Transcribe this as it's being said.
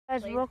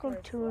Guys, welcome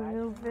to a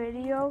new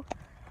video,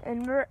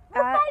 and we're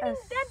at a dead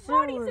sewer.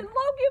 bodies in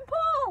Logan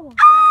Paul.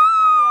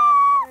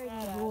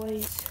 Alrighty,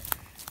 boys.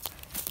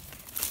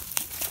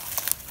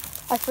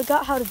 I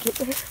forgot how to get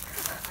there.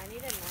 I need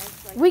a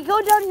knife. We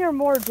go down here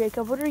more,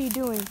 Jacob. What are you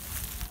doing?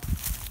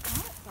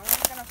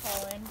 Someone's gonna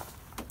fall in.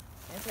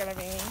 It's gonna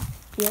be me.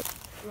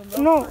 Yep.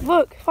 No,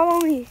 look, follow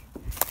me.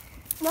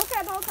 Look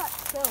at all that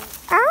silt.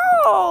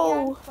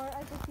 Ow! Yeah,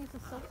 I just used a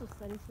social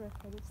studies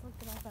reference. Look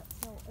at all that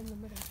silt in the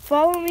middle.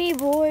 Follow me,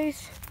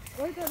 boys.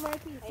 Where's the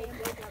marquee?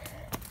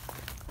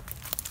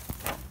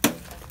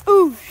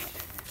 Ooh!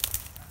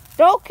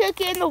 Don't kick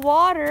in the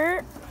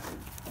water.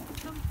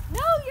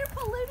 No, you're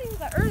polluting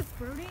the earth,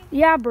 Brody.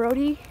 Yeah,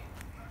 Brody.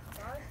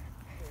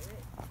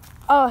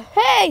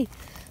 Hey!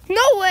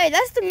 No way!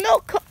 That's the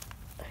milk carton.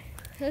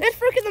 It's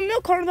freaking the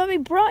milk carton that we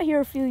brought here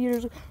a few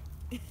years ago.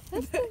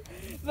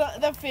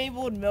 The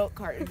fabled milk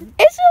carton.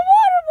 It's a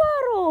water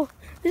bottle!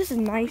 This is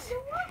nice.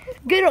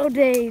 Good old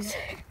days.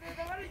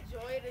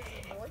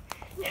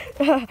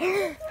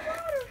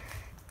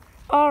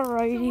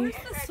 Alrighty. So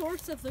where's the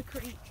source of the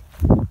creek?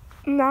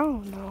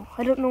 No,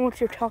 I don't know what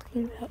you're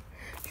talking about.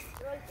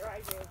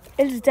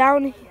 It's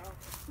down here.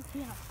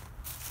 Yeah.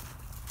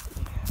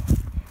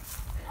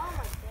 Oh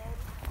my god.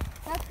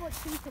 That's what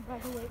pizza, by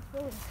the way. It's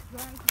really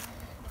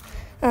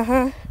dry.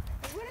 Uh-huh.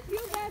 What if you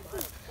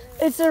guys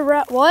It's a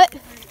rat. What?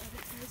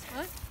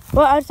 What?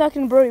 What? I was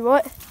talking to Brody.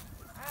 What?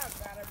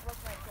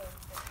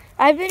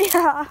 I've been.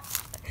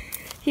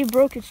 He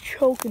broke his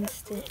choking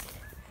stick.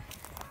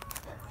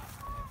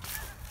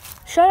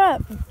 Shut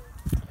up.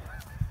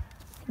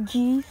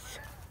 Jeez.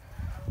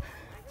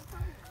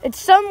 It's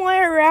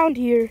somewhere around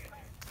here.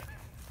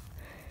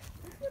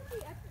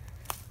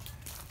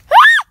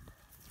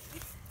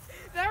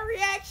 That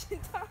reaction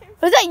time.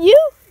 Was that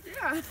you?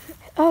 Yeah.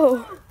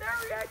 Oh. That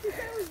reaction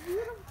time was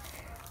beautiful.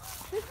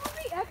 This would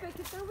be epic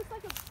if there was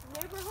like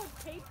a neighborhood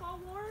paintball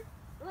war.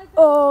 Like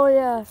Oh,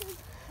 yeah.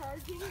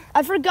 charging.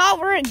 I forgot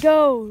where it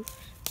goes.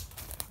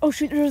 Oh,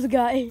 shoot. There's a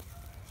guy.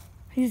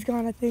 He's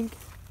gone, I think.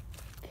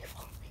 Okay,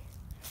 follow me.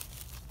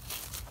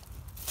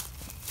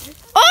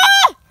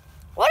 Oh!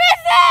 What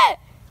is that?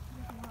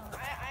 I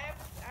have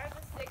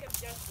the stick of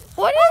justice.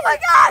 What is oh my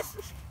gosh!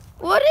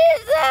 What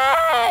is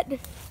that?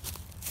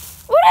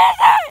 What is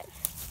that?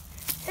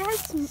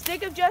 It's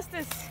stick of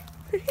justice.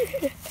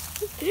 Hit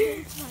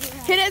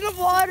it in the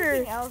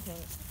water.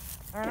 Elephant.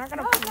 We're not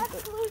gonna Oh, pollute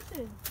that's the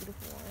pollution.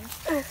 beautiful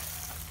water.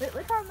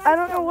 Look how nice I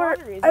don't that know where-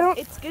 water is. I don't-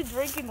 It's good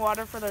drinking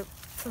water for the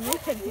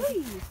pollution.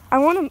 I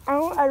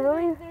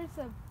really. There's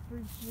a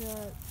bridge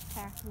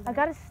tax. I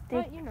got a stick.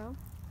 But you know.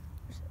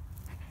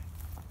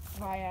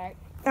 Viagra.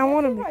 I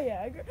want to.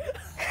 Viagra.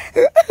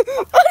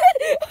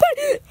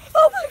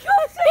 Oh my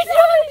gosh! It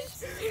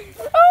does!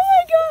 Oh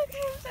my god!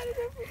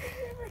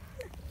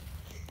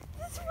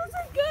 This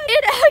wasn't good.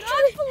 It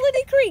actually.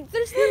 Polity Creek.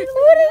 There's literally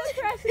What no is it?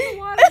 trash in the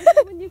water.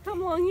 So when you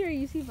come along here,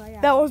 you see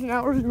Viagra. That was an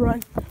hour's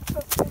run.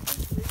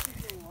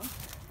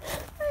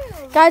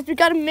 Guys, we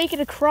gotta make it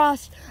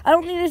across. I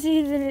don't think this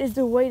even is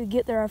the way to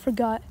get there. I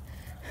forgot.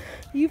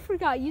 You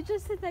forgot. You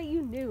just said that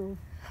you knew.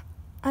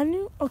 I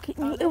knew. Okay,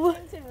 Oh, it was.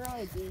 that's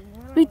really deep.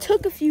 We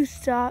took a few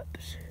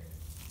stops.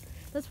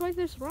 That's why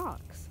there's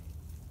rocks.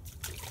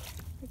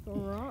 Like a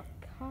rock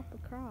hop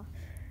across.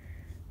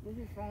 This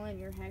is falling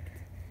your heck.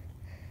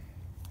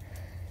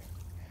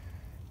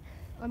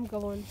 I'm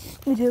going.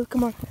 We do.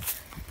 Come on.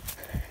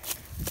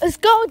 Let's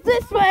go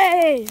this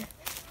way.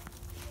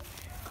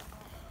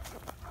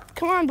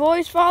 Come on,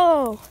 boys,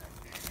 follow.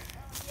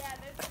 Yeah,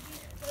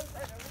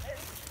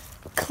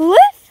 Cliff?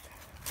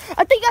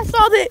 I think I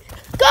saw it.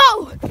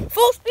 Go!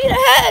 Full speed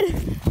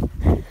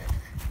ahead.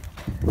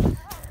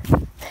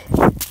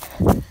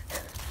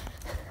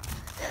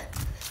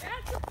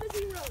 That's a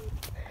busy road.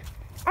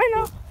 I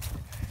know.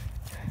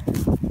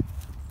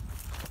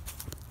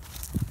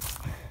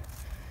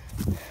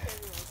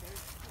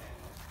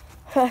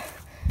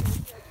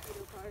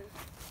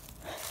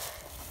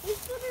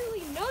 There's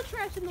literally no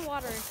trash in the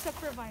water except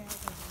for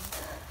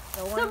Viagra.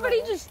 Don't worry Somebody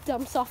about it. just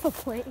dumps off a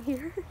plant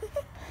here.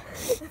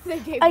 They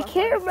gave I up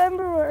can't on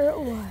remember where it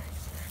was.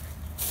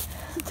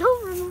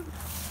 Don't remember.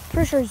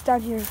 Pretty sure it's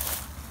down here.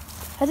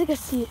 I think I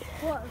see it.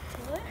 What?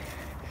 What?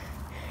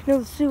 No,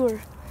 the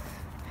sewer.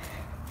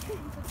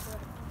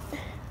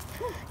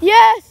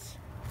 Yes!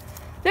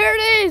 There it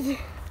is!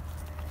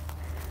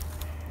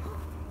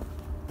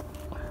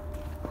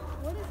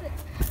 What is it?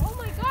 Oh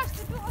my gosh,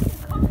 they built like a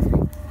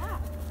concrete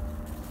path.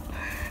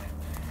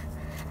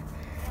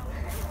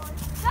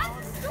 That's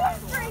a storm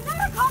drain, not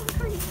a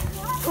concrete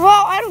path.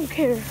 Well, I don't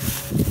care.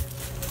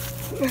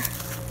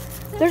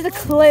 There's a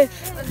cliff.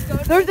 Let's go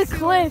to There's the a sewer.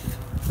 cliff.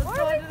 Let's Why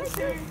go do to they the think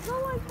sewer. they go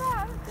like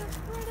that? That's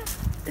right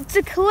up. It's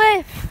a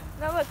cliff.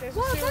 Now look, there's a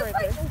Well, sewer right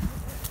that's there.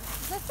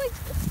 like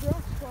a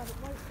girl squad.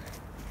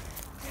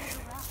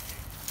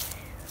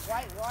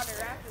 White water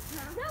rapids.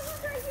 That one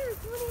right here is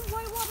winning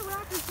whitewater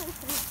rapids right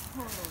there.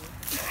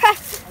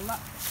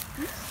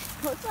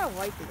 What's that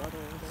white thing over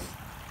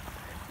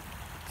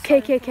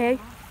there? KKK.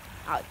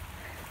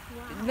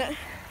 No.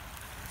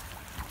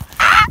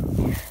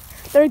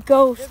 They're There's a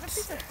ghosts.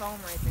 piece of foam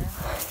right there.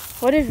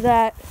 What is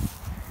that?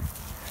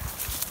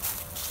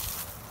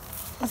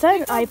 Is that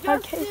an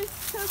iPod case?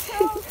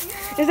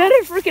 Is that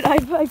a freaking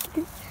iPod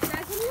case? Guys,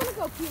 I'm gonna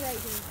go pee right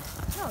here.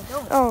 No,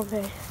 don't. Oh,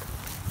 okay.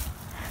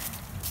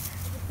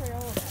 Just play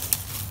all of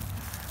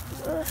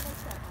that.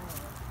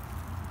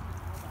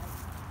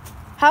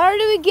 How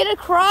do we get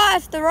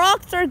across? The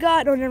rocks are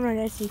gone. Oh, never mind.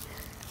 I see.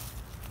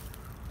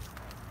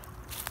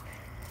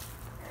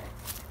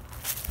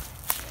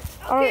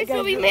 All right,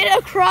 so we made it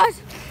across.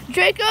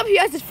 Jacob, he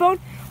has his phone.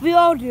 We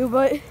all do,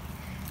 but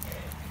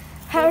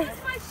how?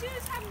 Because my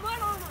shoes have mud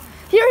on them.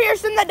 Here,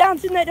 send that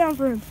down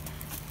for him.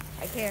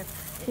 I can't.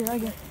 Here, I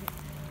got it.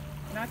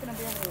 I'm not gonna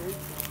be able to reach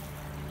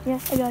it. Yeah,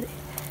 I got it.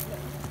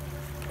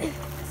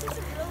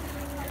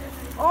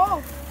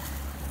 Oh!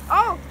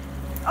 Oh!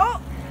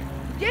 Oh!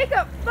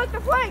 Jacob, look, the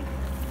plank!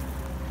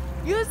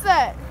 Use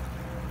that!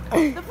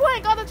 The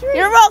plank on the tree!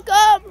 You're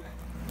welcome.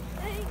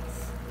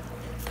 Thanks.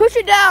 Push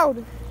it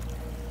down.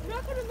 I'm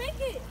not gonna make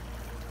it.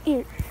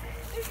 Here,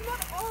 There's mud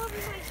all over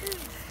my shoes.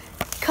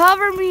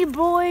 cover me,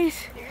 boys.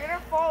 You're gonna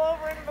fall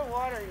over into the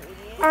water, you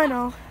idiot. I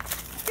know.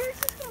 You're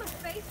just gonna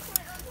face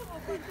plant onto a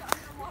bunch of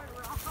underwater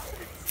rocks.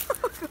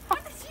 How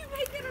did you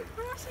make it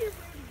across here,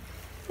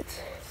 Brady?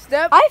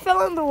 Step. I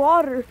fell in the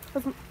water.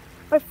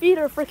 My feet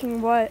are freaking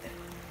wet.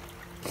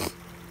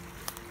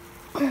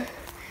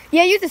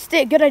 Yeah, use a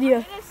stick. Good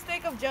idea. Get a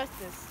stick of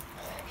justice.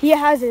 He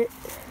has it.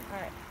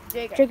 Alright,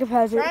 Jacob. Jacob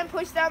has it. Try and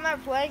push down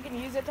that plank and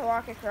use it to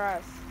walk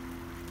across.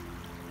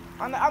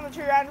 On the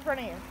tree right in front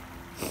of you.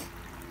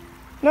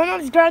 No,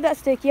 just grab that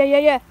stick.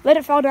 Yeah. Let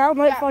it fall down.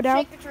 Let it fall down.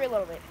 Shake the tree a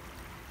little bit.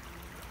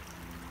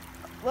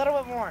 A little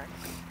bit more.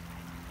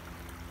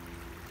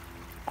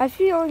 I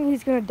feel like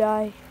he's gonna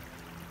die.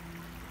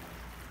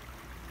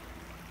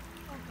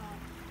 Oh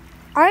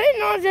god. I didn't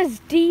know it was as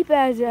deep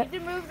as You it. need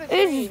to move the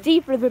It tree. is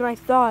deeper than I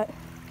thought.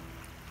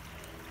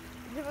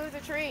 You need to move the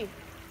tree.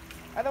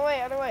 Other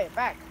way.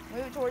 Back.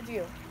 Move it towards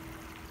you.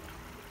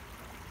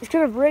 It's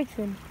gonna break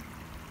then.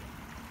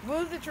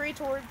 Move the tree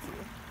towards you.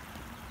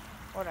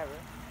 Whatever.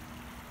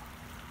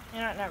 You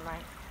know what? Never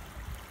mind.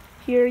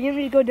 Here, you want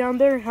me to go down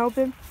there and help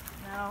him?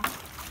 No.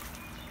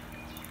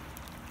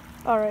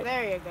 All right.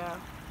 There you go.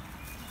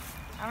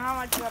 I don't know how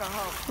much you gotta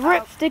help.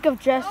 Rip, stick of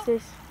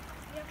justice.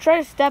 Try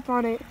to step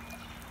on it,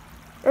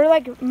 or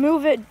like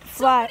move it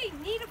flat.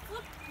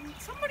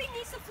 Somebody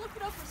needs to flip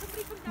it over.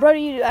 Somebody come down.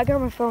 Brody, I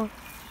got my phone.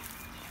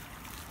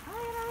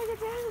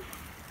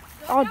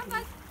 Go I'll down do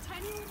that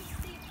tiny little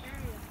steep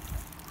area.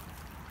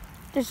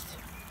 Just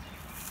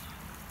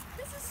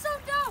This is so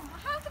dumb.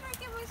 How can I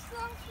get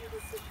myself through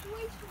this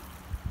situation?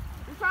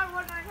 You're probably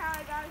wondering how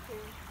I got here.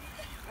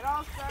 It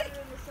all started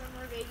in the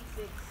summer of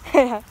 '86.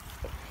 Oh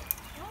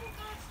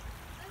gosh,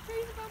 that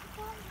tree's about to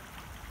fall.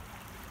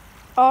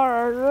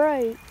 all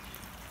right.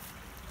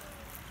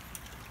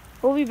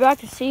 We'll be back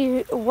to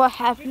see what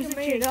happens. can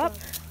make it up.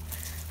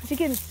 To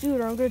get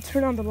sued, or I'm gonna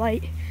turn on the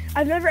light.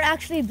 I've never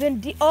actually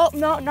been. Oh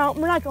no,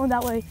 we're not going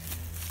that way.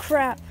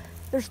 Crap.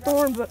 There's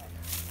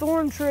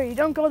thorn tree.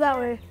 Don't go that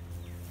way.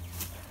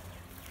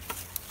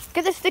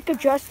 Get the stick of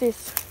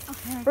justice.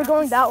 Okay. We're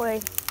going that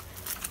way.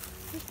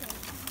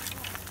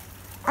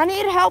 I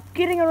need help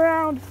getting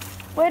around.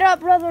 Wait up,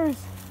 brothers.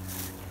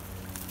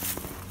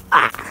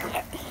 Ah.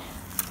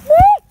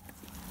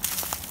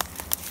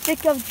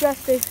 Stick of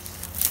justice.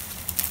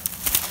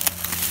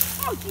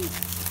 Oh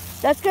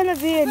jeez. That's gonna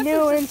be a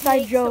new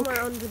inside joke.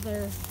 Somewhere under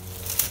there.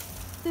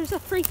 There's a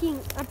freaking.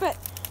 I bet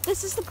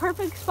this is the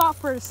perfect spot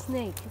for a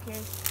snake. Okay.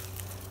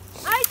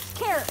 I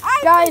care.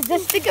 Guys, the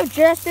stick of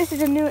justice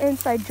is a new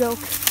inside joke.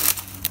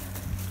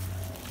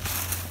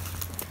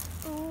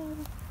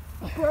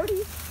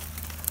 Brody.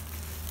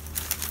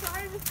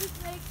 Sorry, Mr.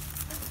 Snake.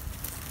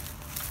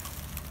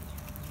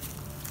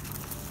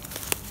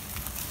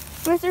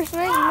 Mr.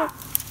 Snake,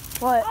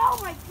 what? Oh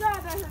my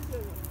god, that hurt me.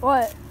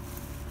 What?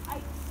 I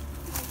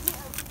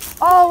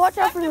Oh, watch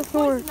out for the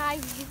thorn. Poison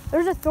ivy.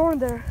 There's a thorn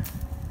there.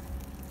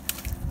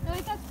 No,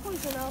 wait, that's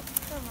poison oak.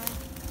 Never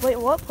mind. Wait,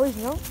 what? Please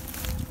no.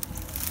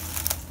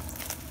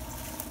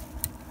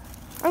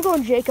 I'm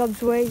going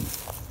Jacob's way.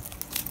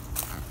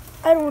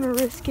 I don't want to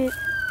risk it.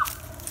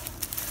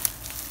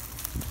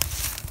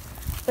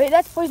 Wait,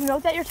 that's poison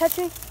oak that you're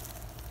touching?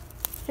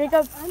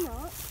 Jacob? I'm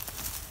not.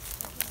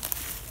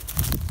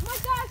 Oh my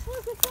gosh,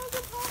 look, it's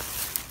frozen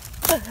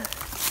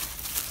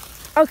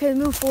pop. Okay,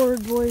 move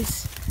forward,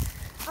 boys.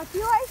 I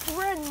feel like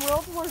we're in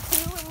World War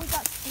II and we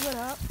got split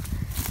up.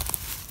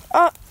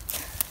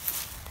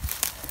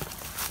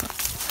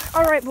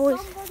 All right, boys.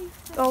 Somebody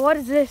said Oh, what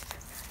is this?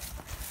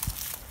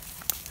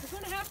 we're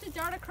gonna have to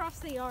dart across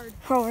the yard.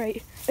 All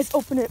right, let's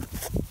open it.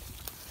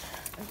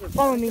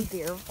 Follow me.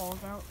 Beer falls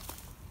out.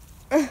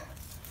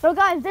 No,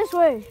 guys, this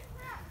way.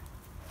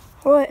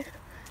 What?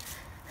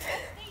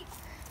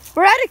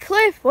 We're at a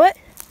cliff. What?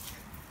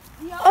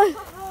 Yeah.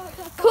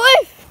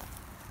 Cliff!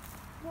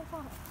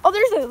 Oh,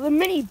 there's a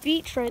mini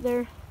beach right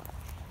there.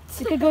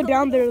 We could go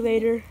down there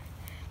later.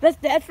 That's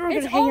where we're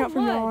It's gonna hang all out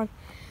from now mud. on.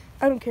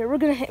 I don't care. We're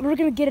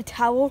gonna get a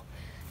towel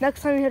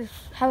next time we have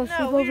a No,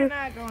 sleepover. we're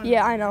not going.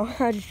 Yeah, I know.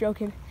 I'm just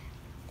joking.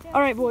 All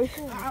right, boys.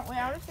 Wait,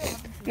 I understand.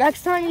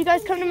 Next time you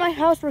guys come to my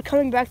house, we're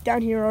coming back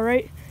down here, all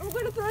right? I'm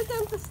gonna throw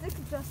down the stick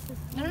of justice.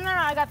 No,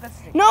 I got this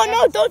stick.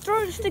 No, don't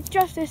throw the stick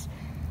justice.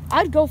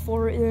 I'd go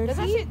for it then.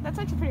 That's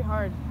actually pretty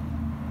hard.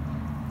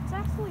 It's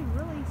actually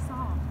really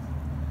soft.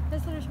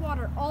 Because there's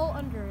water all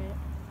under it.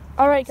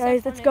 All right,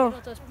 guys, Except let's for go. maybe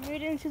it'll just- We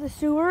made it into the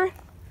sewer,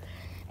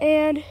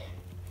 and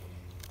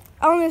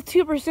I only have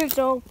 2%,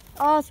 so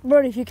I'll ask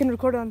Brody if you can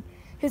record on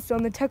his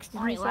phone. The text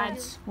All right, me.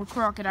 lads, we're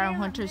crocodile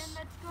hunters.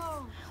 Let's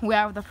go. We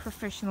have the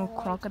professional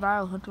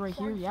crocodile hunter right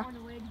here, yeah.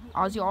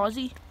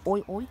 Aussie,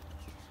 oi, oi.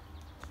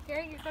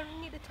 Gary, you're gonna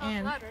need to talk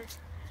And- louder.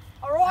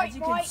 As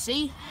you can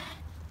see,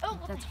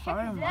 that's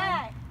fire in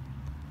mine.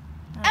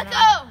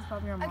 Echo!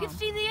 Probably your I can mom.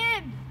 see the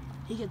end.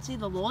 He can see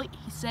the light.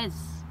 He says,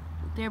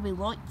 "There be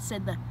light,"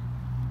 said the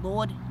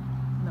Lord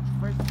in the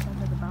first chapter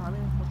of the Bible.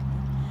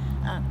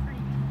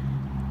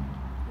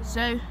 So,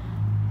 as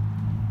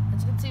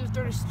you can see, we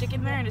thrown a stick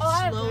in there and it's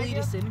I have slowly an idea.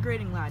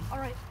 disintegrating, lad. All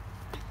right.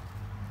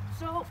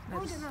 So we're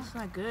gonna. That's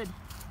not good.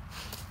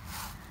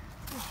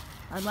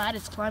 Our lad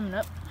is climbing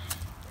up.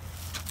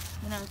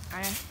 You know,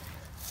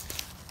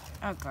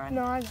 oh god.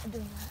 No, I'm not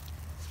doing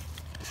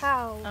that.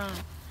 How?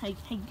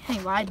 Hey,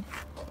 lad. Do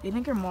you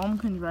think your mom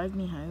can drive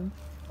me home?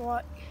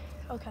 What?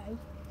 Okay.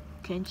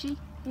 Can she?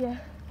 Yeah.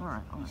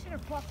 Alright. You should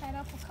have brought that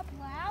up a couple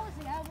of hours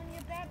ago when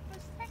your dad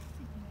first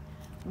texted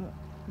you.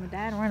 My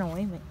dad ran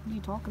away, mate. What are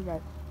you talking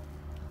about?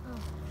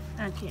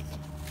 Oh. Okay.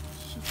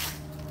 Just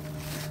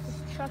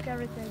chuck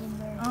everything in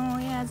there. Oh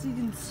yeah, as you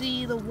can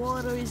see, the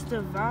water is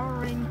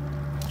devouring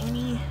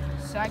any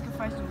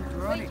sacrifice we've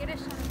brought Wait, it. get a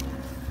shot of me.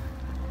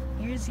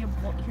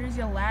 Here's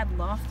your lad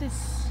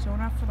Loftus showing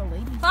off for the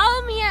ladies.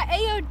 Follow me at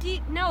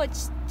AOD. No,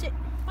 it's.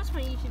 What's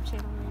my YouTube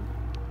channel name?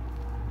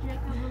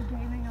 Jacob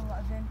Gaming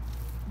 11.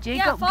 Jacob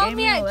Yeah, follow Gaming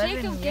me at 11,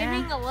 Jacob yeah.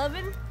 Gaming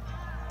 11.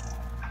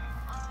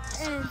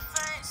 And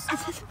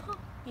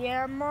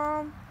Yeah,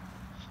 Mom.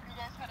 You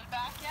guys headed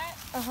back yet?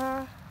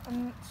 Uh-huh.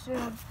 Soon.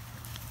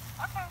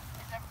 Okay.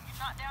 You're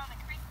not down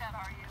the creek bed,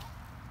 are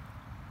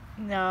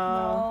you?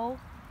 No.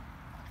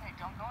 Okay,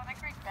 don't go in the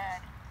creek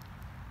bed.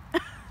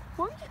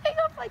 Why would you hang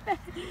up like that?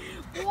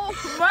 Whoa, mate.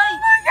 oh my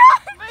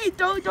god! Mate,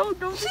 don't.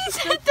 She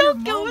disrespect said your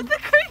don't go mom. with the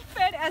creek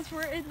bed as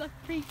we're in the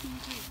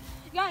freaking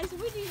creek. Guys, we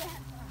need that.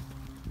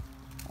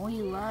 Oh,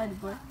 you lied,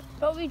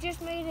 But we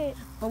just made it.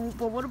 but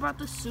what about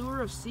the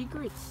sewer of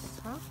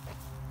secrets, huh?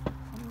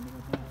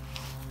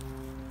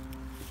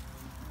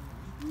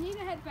 We need to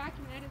head back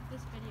and edit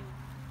this video.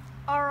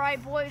 All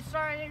right, boys.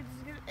 Sorry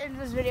to end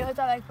this video. I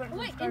thought I couldn't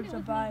Wait, subscribe, end it so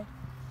with bye.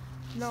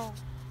 No.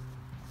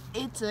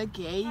 It's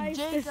okay, Guys,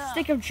 the Jacob.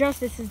 stick of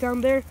justice is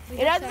down there.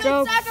 It has been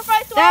So,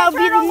 sacrificed to that'll our be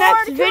the eternal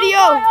next Lord, video.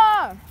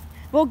 Kumbaya.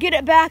 We'll get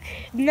it back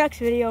next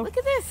video. Look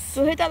at this.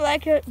 So hit that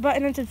like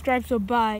button and subscribe. So bye.